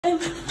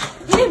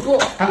Neighbor.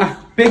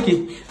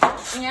 Becky.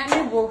 Yeah,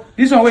 neighbor.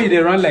 This one where they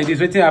run like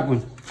this, what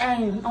happen? I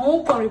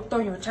won't come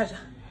return your charger.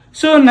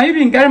 So now you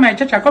been carry my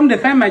charger. Come to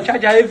find my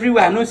charger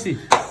everywhere. I know see.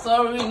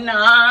 Sorry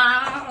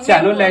nah. See,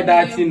 I don't like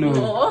that, you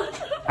know.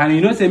 And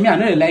you know, say me, I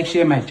know like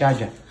share my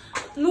charger.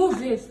 No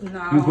vase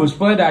now. You go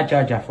spoil that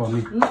charger for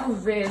me. No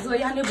vase. So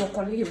your neighbor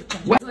calling you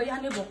charger. So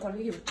your neighbor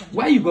calling you charger.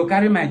 Why you go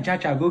carry my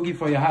charger go give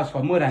for your house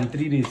for more than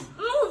 3 days?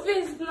 No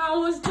vase now. I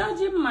was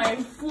charging my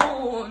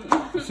phone.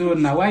 So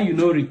now why you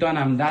no return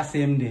am that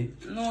same day?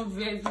 No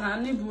vase now,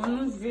 neighbor.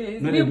 No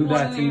vase. No, they do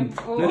that thing.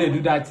 No, they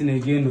do that thing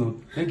again.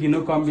 No, make you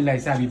no come be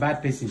like say I be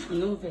bad person.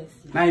 No vase.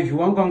 Now if you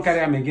won't come carry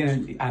am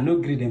again, I no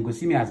grade them go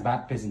see me as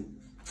bad person.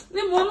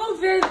 Neighbor, no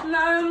vase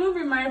now. No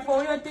be my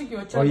phone. You take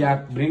your charger. Oh yeah,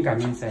 bring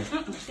am inside.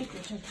 Take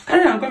your charger.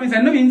 Carry am come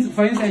inside. No be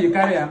for inside you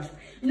carry am.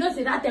 You know,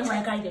 say that time when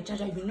I carry the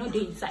charger, you know they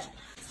inside.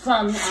 So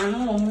I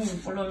don't want to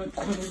follow me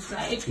come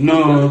inside.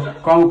 No,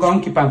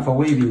 come keep am for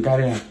where you been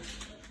carry am.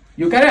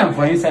 You carry am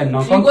for inside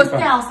now. You go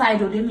stay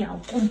outside or then I'll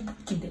come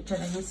keep the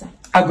charger inside.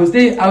 I go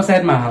stay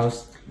outside my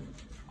house.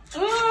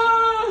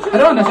 I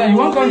don't understand. You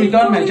won't come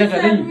return my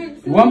charger,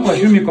 then you won't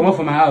pursue me come up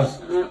from my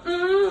house.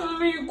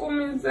 You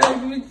come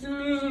inside with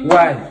me.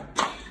 Why?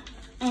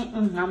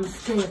 I'm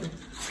scared.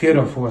 Scared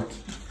of what?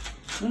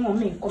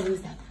 Mommy, come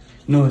inside.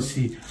 No,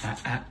 see,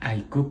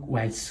 I cook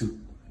white soup.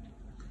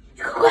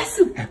 You cook white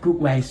soup? I cook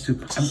white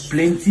soup and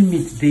plenty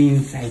meat there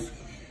inside.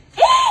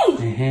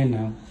 Hey!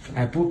 Now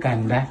I put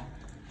kanda,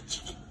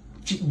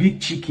 big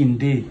chicken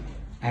there.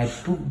 I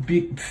put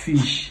big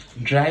fish,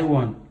 dry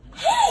one.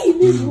 Hey,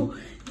 neighbor.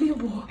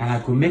 And I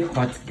could make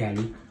hot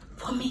garlic.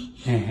 For me?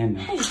 Now.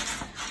 Hey.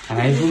 And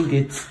I even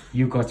get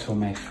yogurt for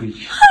my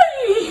fridge.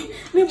 Hey!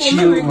 Neighbor,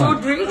 chill let me one.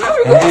 go drink. Help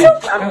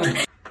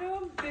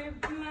the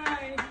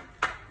blind.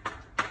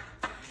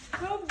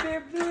 Help the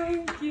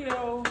blind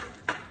girl.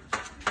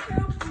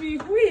 Help me.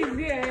 Who is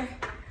there?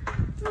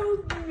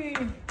 Help me.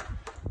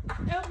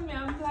 Help me,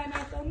 I'm blind. I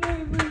cannot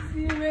even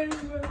see very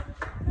well.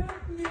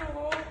 Help me,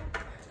 oh.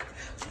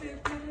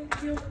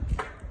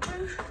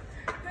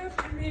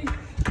 Help me.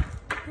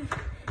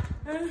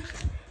 Help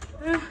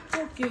me.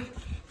 Okay.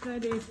 Now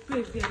there is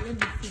place here. Let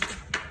me see.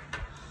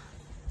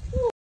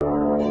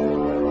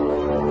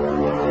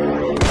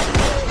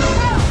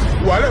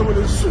 Whatever with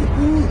the soup.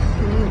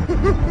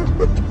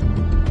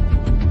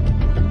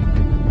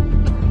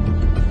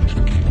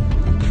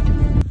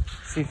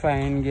 See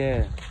fine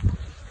girl.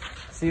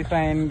 See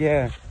fine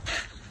girl.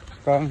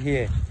 Come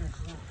here.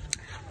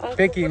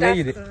 Becky, where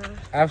you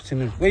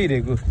afternoon? Where you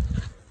they go?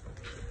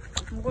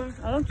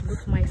 I want to go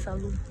to my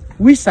salon.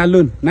 Which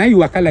salon? Now you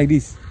waka like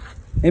this.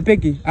 Hey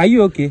Becky, are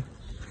you okay?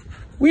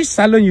 Which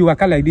salon you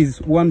waka like this?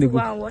 One day Go go.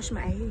 and wash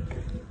my hair.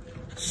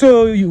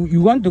 So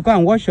you want to go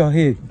and wash your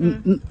hair?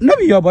 No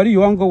be your body you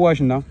want to go wash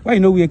now. Why you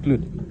no wear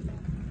clothes?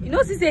 You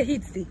know, since they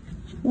heat, see.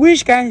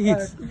 Which kind heat?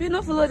 You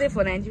not follow there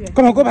for Nigeria.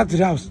 Come on, go back to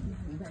the house.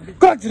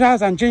 Go back to the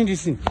house and change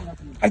this thing.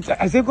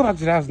 I say go back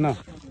to the house now.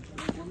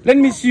 Let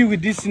me see you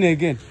with this thing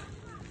again.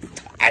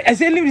 I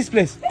say leave this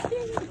place.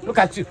 Look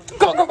at you.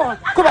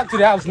 Go back to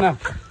the house now.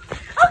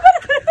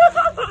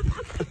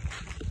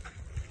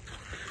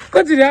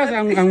 Go to the house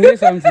and wear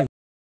something.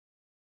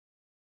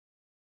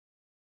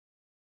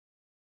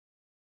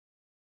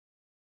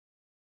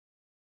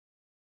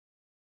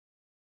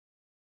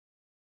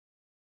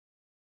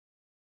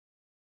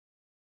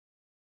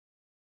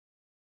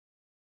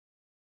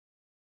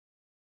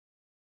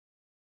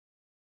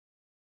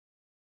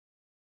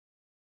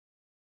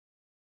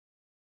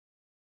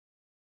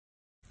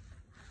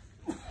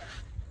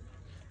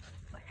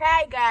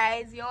 Hi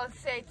guys, you're all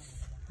set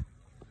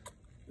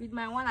with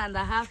my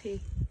 1.5 hair.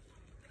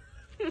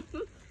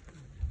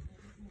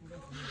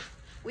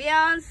 We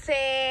on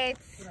set.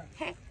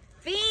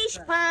 Fish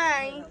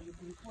pie.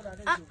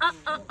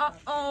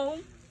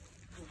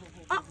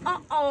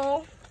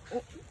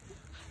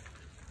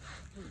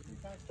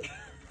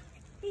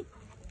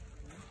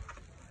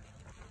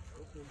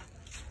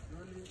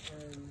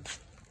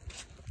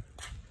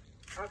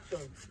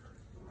 Action.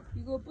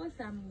 You go post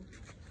some.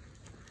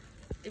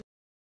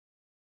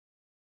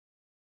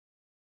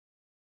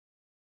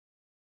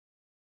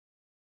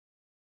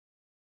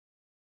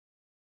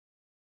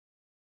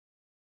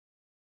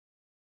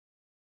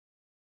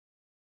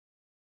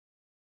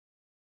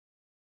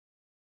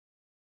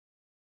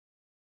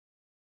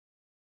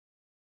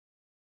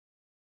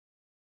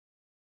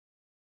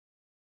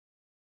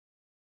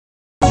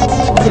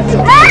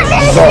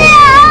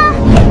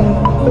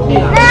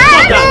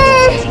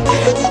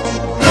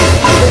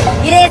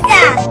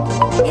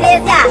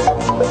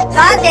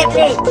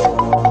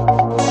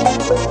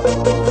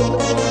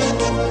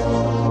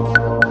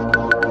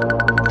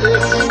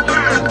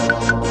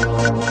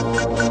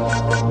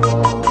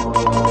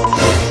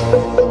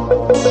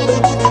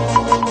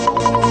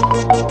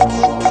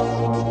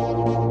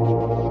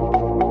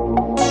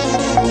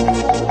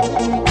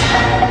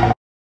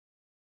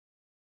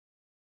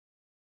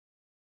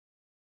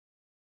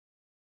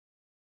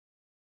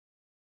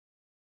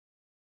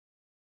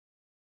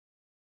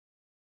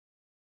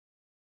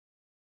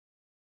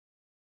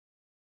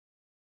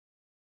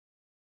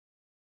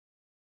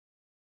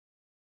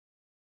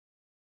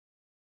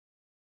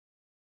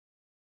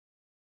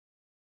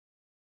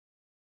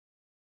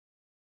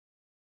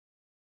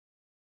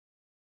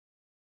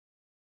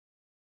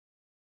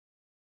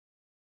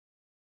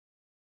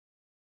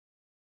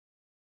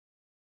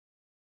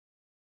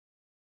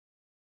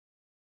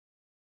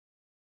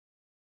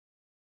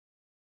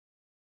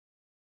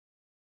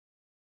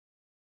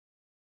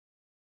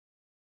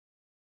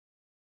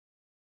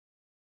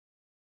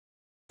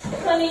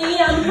 honey,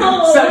 I'm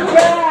home.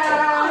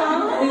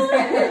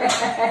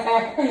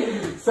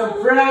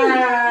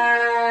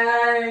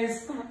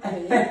 Surprise!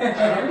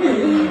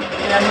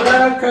 You're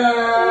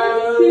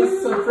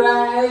welcome!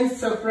 Surprise,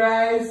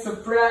 surprise,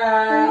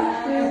 surprise!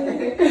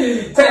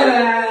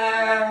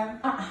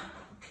 Ta-da!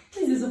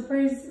 This is a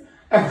surprise.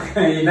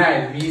 You know,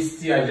 I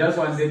missed you. I just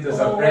wanted to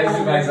surprise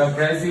you by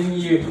surprising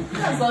you.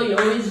 That's all you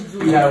always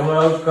do. You're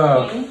welcome.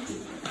 Okay.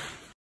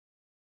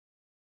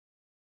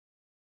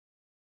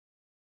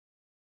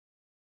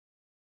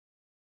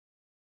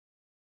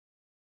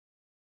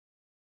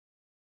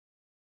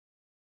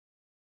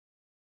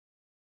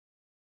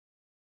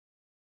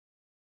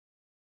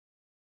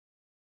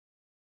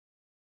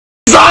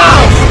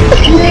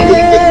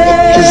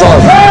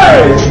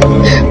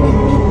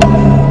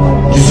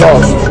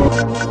 Jesus!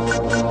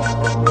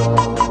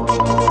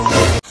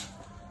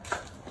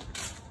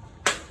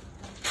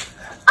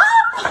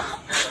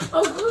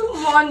 Oh, good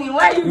morning.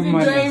 Why are you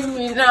videoing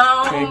me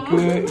now?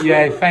 Good. You're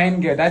a fine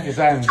girl. That is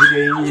why I'm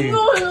videoing you.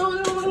 No,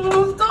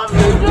 stop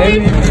videoing Let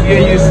me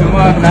video you some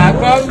more now.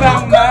 Come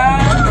back now.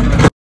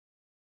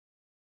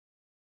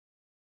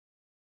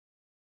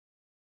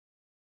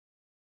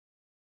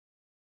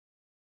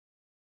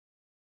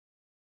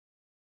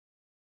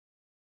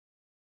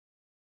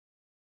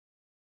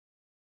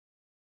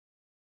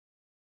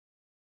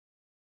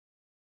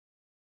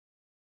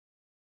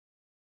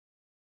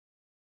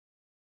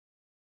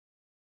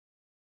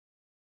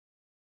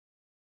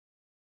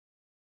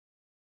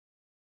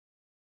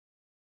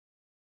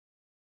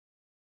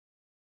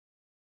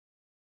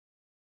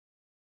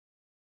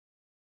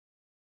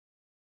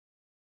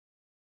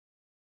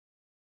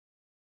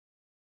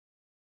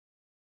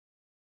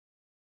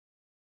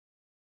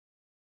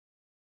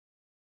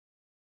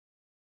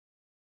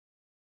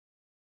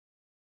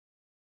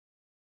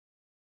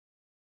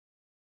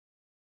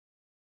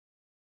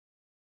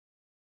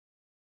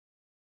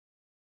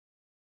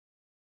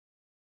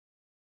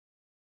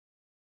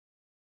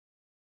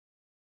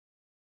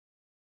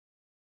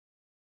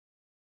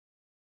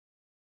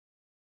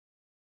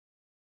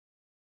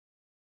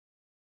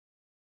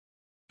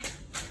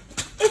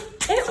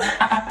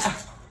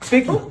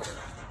 Picky,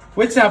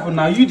 what's happened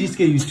now? You this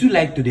girl, you too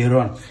like to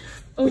run.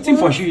 What's in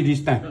for you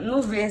this time?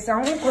 No, Vess,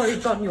 I won't call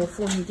it on your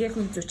phone. You gave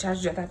me to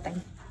charge the other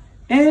time.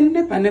 And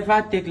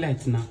never take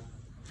lights now.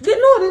 They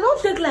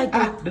don't take like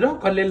that. They don't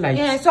call it lights.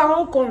 Yeah, so I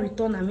won't call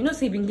return them. You know,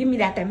 so you give me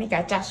that time, make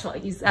a charge for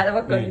you. So I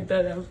don't call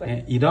return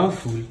them. You don't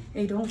fool.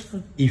 You don't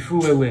fool. You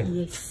fool where?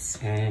 Yes.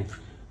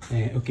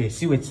 Okay,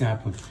 see what's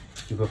happened.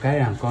 You go carry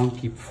and come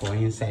keep for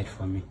inside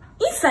for me.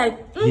 Inside?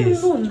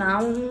 Yes. No,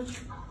 now.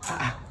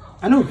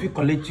 I know if you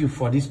collect you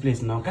for this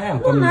place now, carry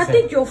and come No, inside.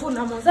 take your phone.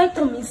 I must like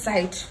come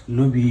inside.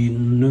 No be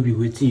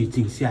waiting. You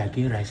think? See, I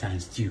get rice and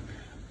stew,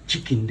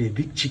 chicken, the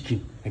big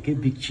chicken. I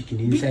get big chicken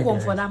inside. Big one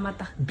the for rice. that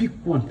matter. Big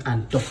one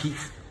and turkey.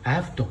 I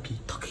have turkey.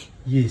 Turkey.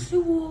 Yes.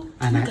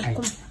 And okay,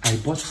 I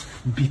bought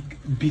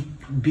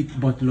big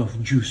bottle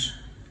of juice.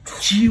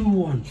 Chill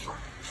one.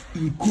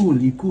 He cool.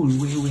 Wait. Come.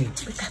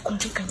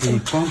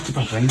 Come keep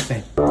us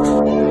inside.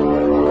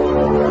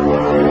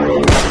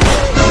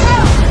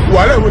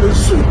 Whatever the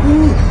soup.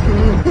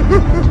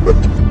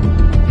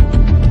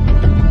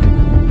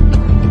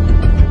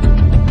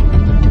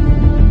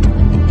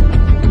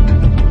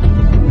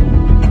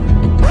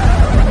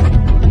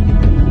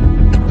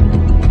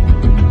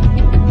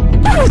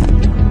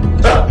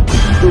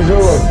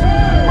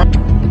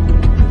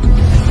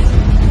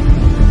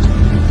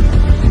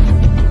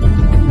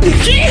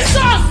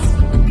 Jesus,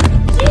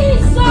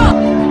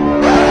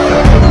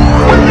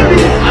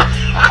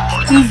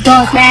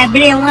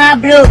 abre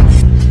abro.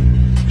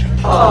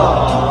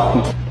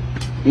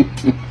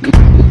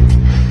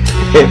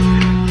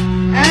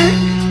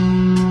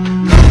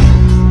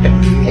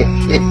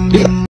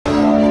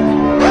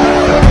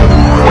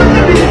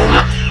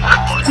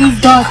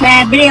 Jesus,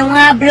 abre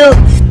abro.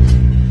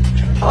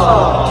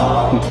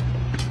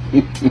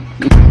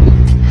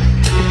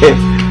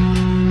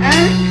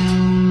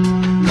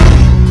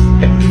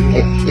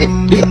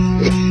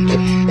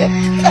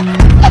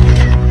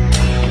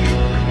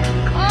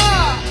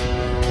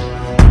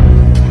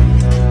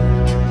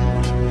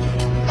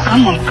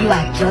 Some of you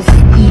are just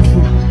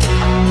evil.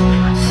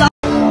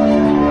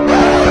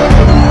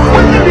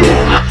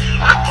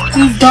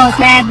 Jesus,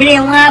 abre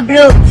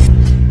abro.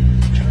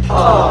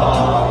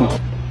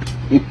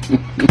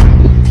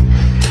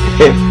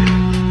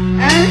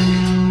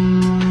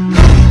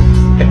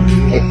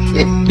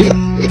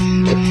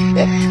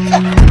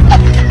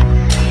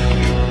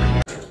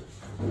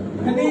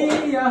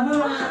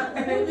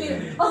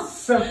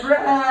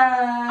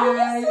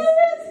 Surprise!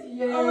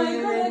 Oh my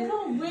God, I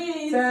can't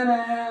wait.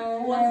 Ta-da!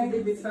 What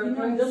is it? You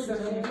know, just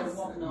returning from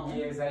work now.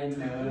 Yes, I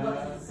know. What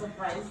is the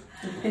surprise?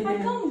 I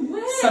can't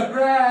wait.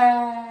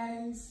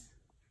 Surprise!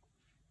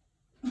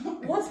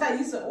 What are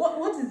you?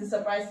 What is the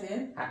surprise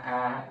in?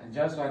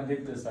 Just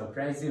wanted to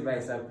surprise you by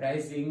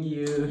surprising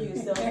you.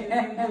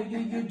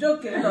 You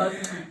joke a lot.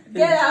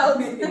 Get out.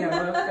 You're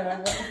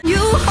welcome. You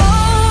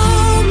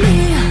hold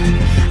me.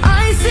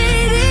 I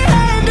see the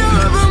end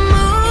of a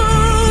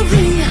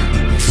movie.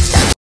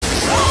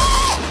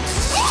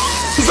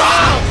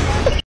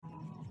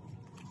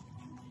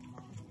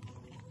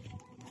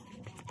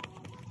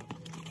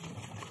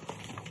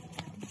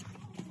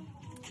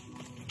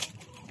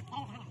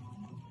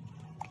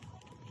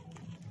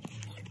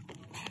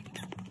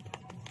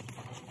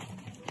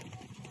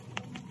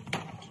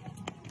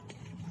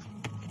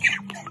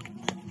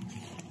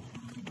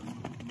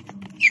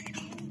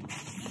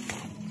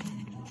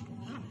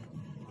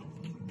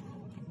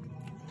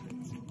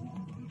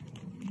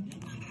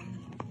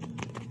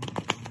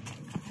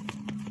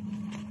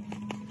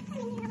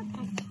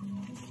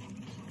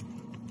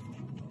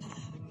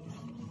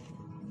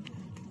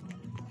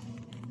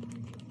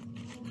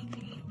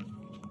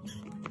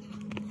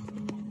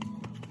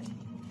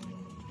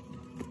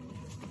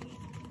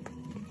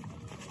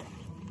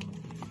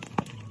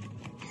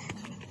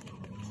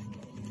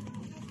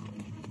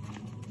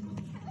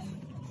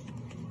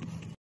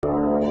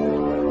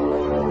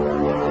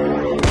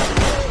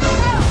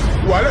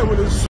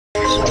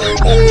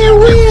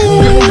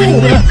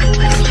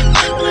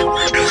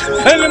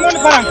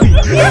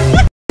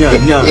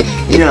 Nya.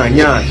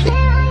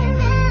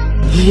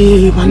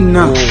 Hey,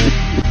 man.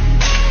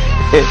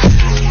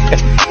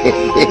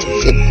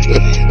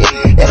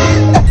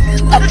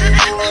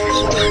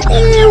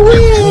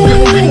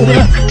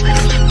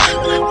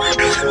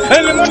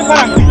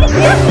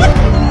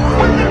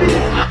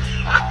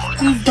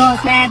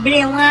 Jesus, abre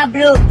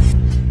bro.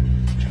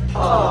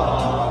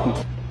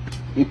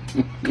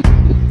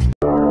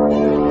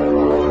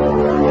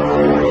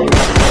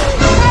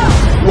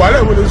 Wàhálà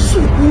wo ló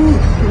sùn?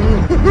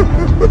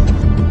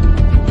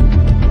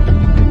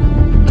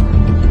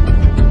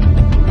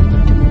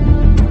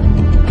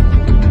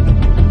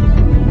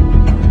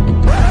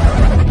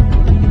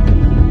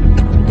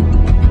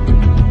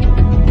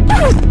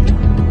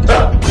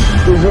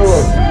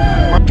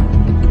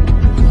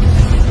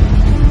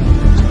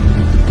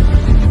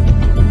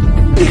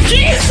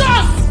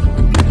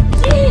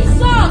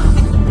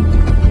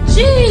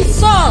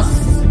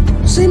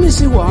 Say me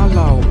say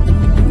wahala o.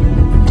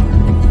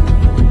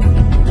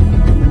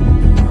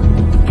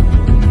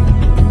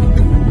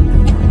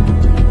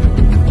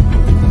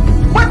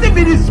 Wetin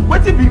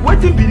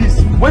be this?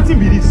 Wetin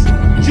be this?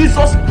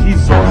 Jesus.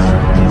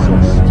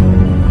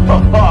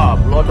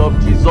 Blood of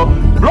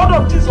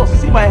Jesus.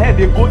 See my head,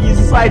 they go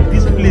inside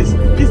this place.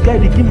 This guy,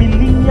 they give me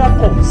linear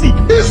cup.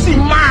 See,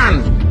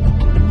 man.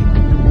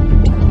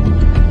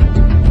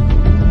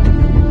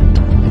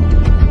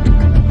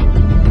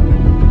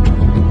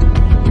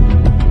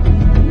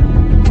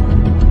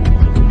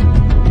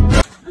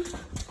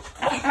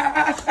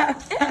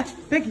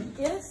 Becky.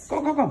 Yes?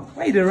 Come.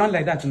 Why you dey run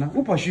like that now?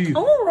 Who pursue you? I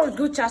won't run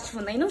go charge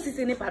phone. I know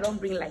say NEPA don't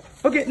bring light.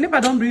 Okay,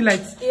 NEPA don't bring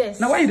lights. Yes.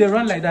 Now why you dey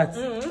run like that?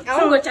 I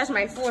won't go charge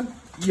my phone.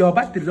 Your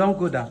battery don't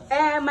go down.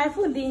 My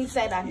phone dey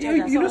inside and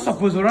charge. You not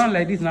supposed to run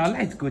like this now.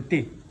 Lights go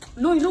take.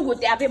 No, you no go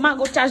there. Man,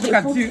 go charge Look the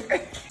at phone. you.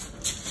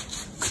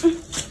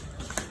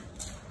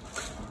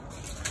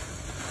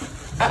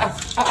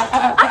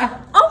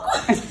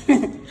 Uncle,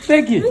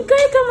 Thank you. you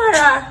carry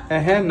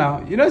camera.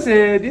 Now you know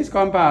say this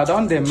compound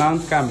don dey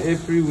mount cam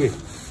everywhere.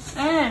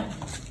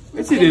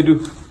 What see they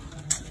do?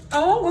 I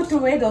won't go to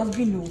where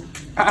dustbin. No.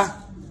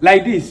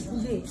 Like this.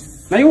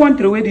 Yes. Now you want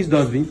to throw away this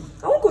dustbin?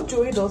 I won't go to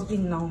where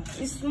dustbin now.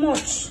 It's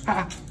much.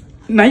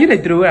 Now you dey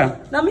throw away.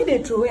 Now me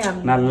they throw away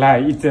am. Na lie,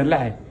 it's a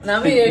lie.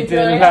 Now me dey It's throw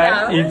a away lie.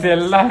 am. It's a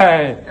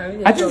lie.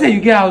 I think say you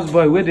get house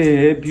boy where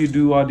they help you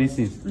do all these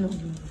things. No.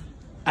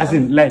 As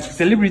in like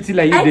celebrity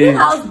like you I dey. be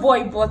house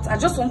boy, but I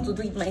just want to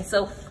do it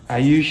myself. Are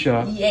you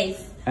sure?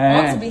 Yes. I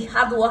want to be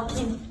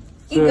hardworking.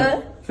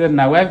 So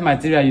na wife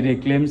material you dey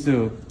claim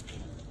so.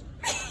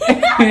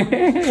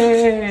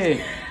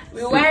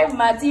 We wife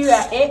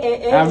material.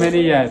 How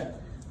many yards?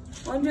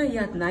 100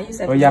 yards now. You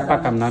said. Oh yeah,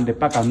 pack them now. They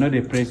pack them. No,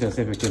 they praise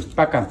yourself again.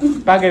 Pack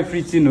them. Pack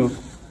everything. No.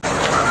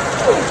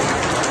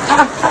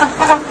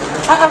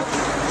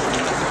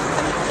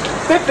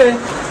 Pepe,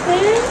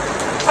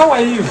 how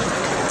are you?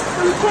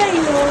 I'm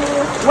fine.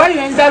 Why you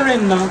enter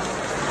rain now?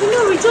 You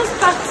know, we just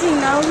packed in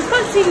now. We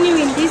packed in new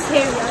in this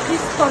area,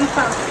 this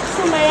compound.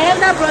 So my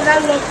elder brother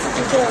locked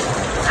the door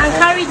and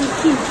carried the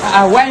key.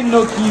 Why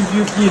no give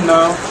you key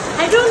now?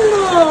 I don't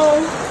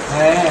know.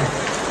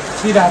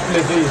 See that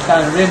place where you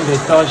stand, rain they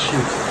touch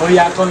you. Oh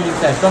yeah, come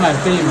inside. Come and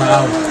stay in my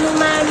house. No,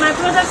 my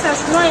brother says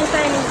not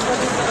enter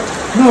anybody's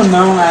house. No,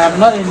 I am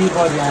not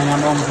anybody. I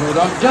am on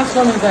board. Just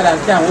come inside and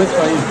stay and wait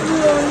for him.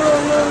 No.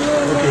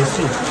 Okay,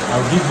 see,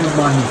 I'll give you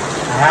money.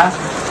 I have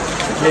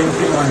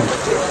plenty money.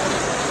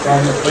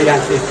 Oh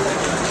yeah, see.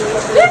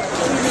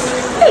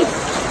 Hey!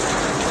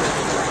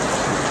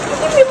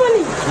 Give me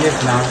money. Yes,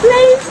 now.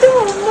 Plenty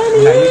of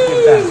money. Now you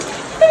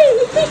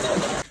take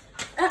that.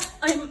 Hey!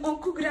 I'm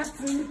Uncle. Good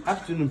afternoon.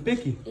 Afternoon,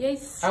 Pecky.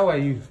 Yes. How are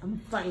you? I'm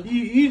fine.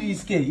 You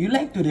is scared. You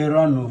like to dey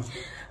run, no?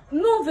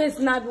 No verse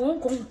now. We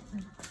won't come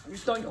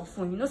return your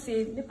phone. You know,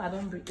 say NEPA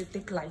don't break the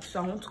take light, so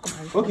I want to come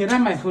and return. Okay,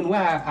 that's my phone. Why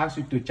I asked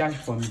you to charge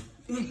for me?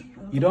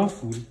 You don't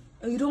fool.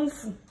 You don't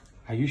fool.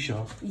 Are you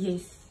sure?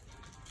 Yes.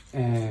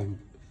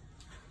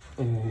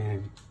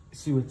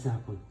 See what's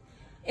happened.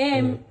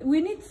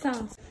 We need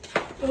sound.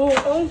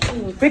 Oh,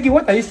 Uncle. Peggy,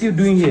 what are you still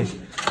doing here?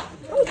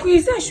 Uncle,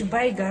 you said I should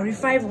buy Gary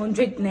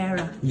 500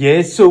 naira.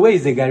 Yes, so where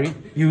is the Gary?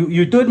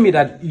 You told me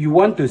that you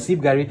want to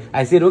sip Gary.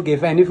 I said, okay,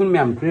 fine. Even me,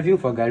 I'm craving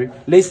for Gary.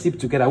 Let's sip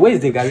together. Where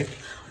is the Gary?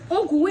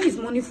 Uncle, where is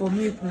money for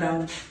milk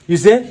now? You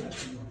say,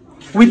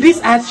 with this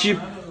hardship,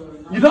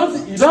 you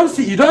don't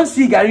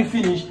see Gary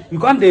finish. You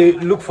can't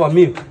look for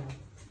milk.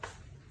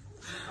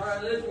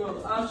 Alright, let's go.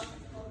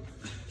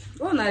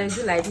 What now they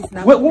do like this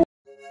now? Wait.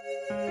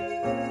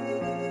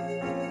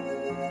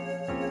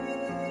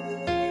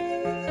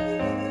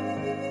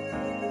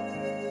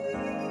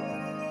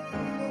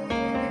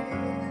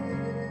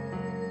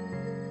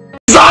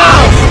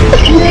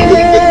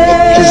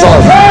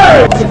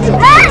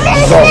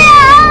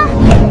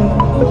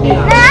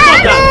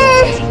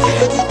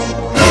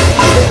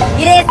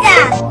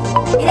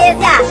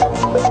 Igreja,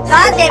 só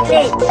de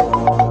frente.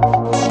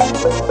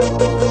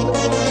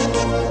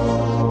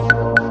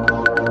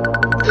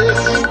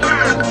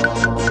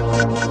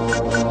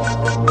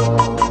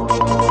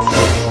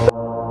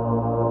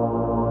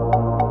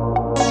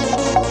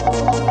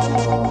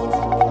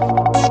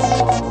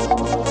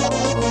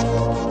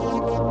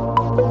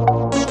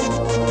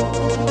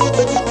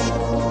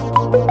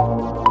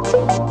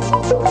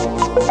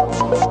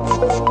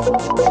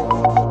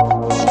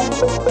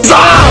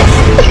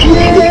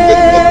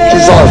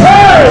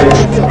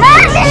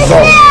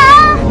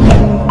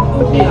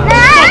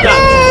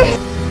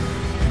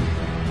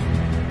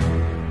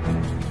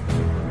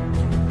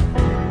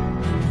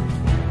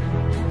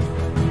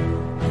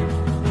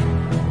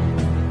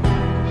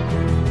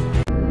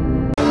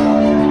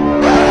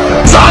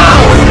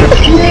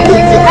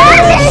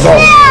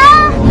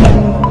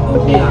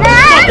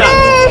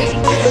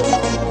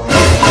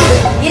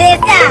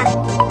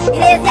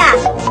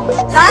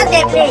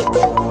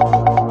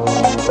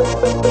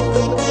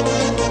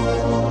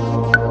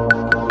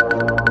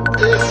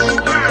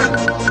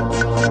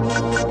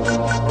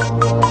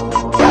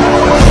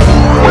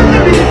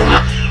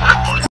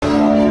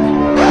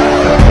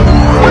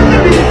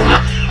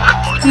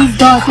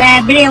 Dos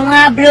abre um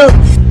abro.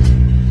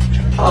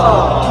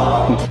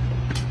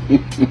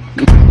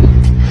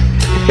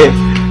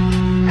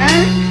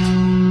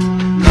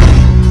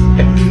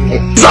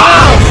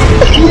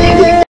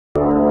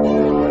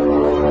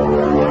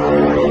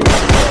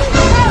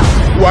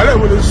 Olha,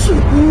 mano, isso.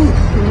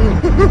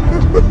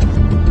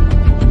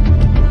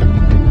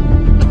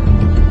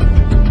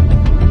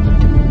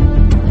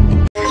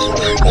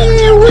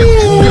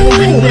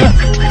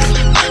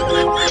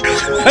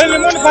 Hey,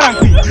 lemon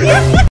parang.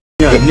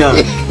 Nya.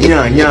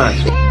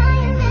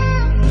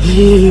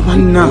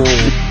 Mana?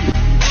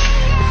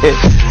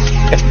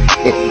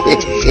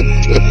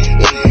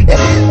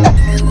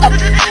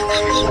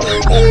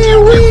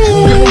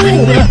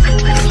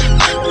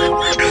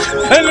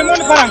 Hey,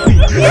 lemon parang.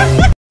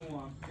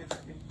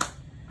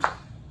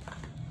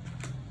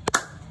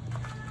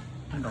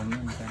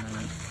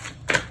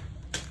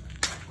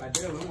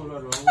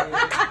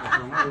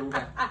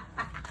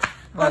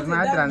 Mas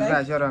na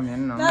transa choro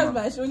men no. Nas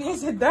baixuninhas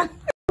se dá.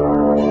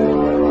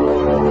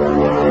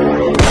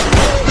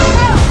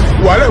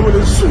 Olha, mano,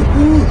 isso.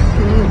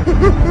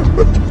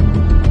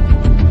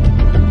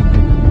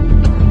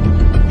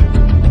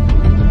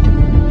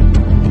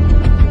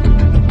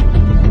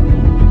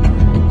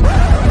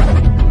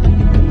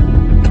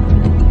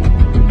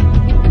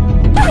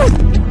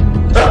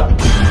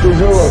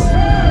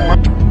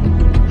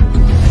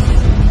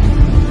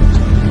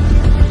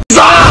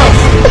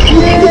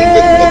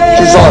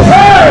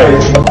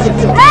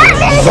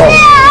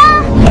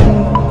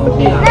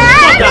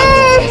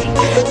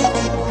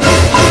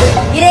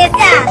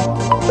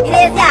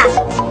 Igreja,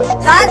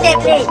 só de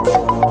play.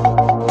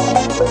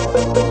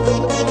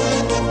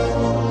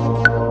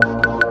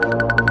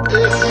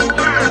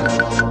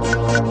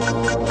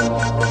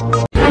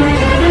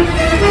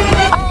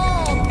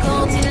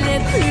 Quand il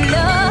n'est plus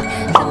là,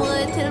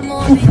 j'aimerais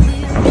tellement lui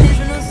dire, mais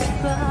je n'ose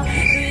pas.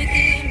 Lui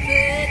qui me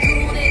fait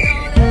tourner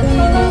dans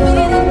la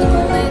vie,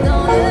 tourner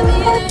dans la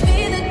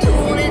vie,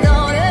 tourner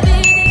dans la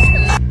vie.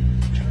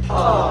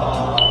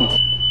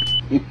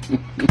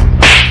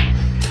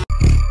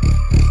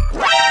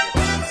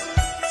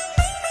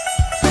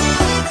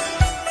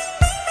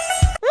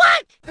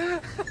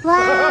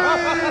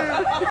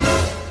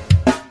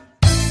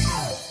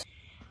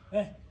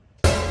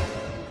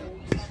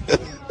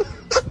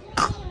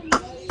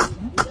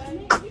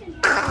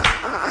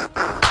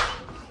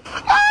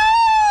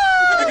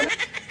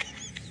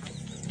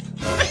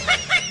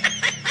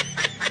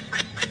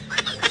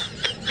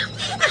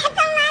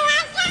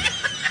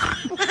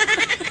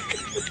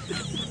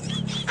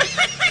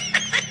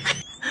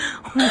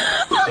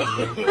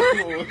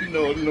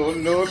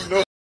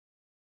 No.